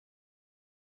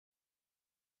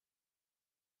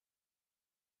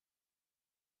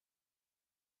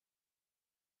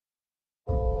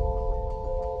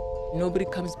Nobody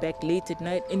comes back late at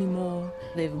night anymore.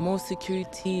 They have more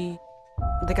security.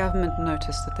 The government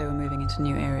noticed that they were moving into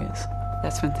new areas.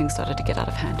 That's when things started to get out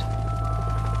of hand.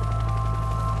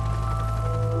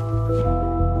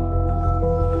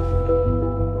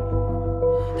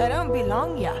 They don't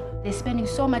belong here. They're spending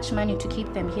so much money to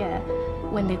keep them here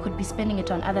when they could be spending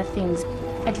it on other things.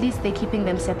 At least they're keeping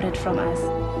them separate from us.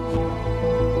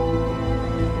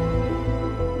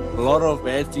 A lot of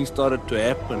bad things started to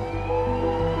happen.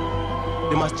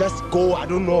 They must just go. I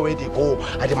don't know where they go.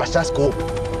 They must just go.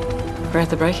 We're at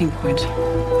the breaking point.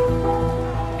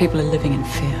 People are living in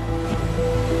fear.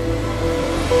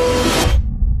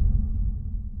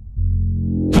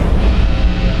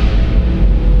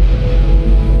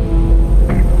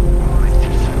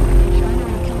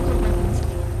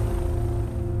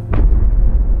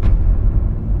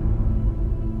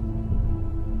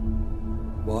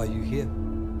 Why are you here?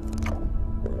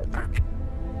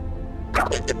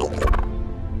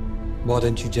 Why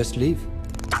don't you just leave?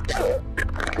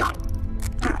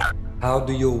 How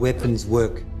do your weapons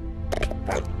work?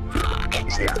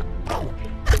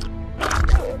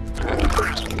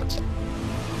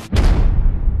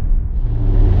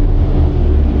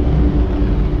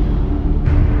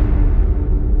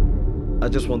 I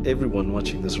just want everyone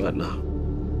watching this right now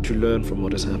to learn from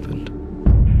what has happened.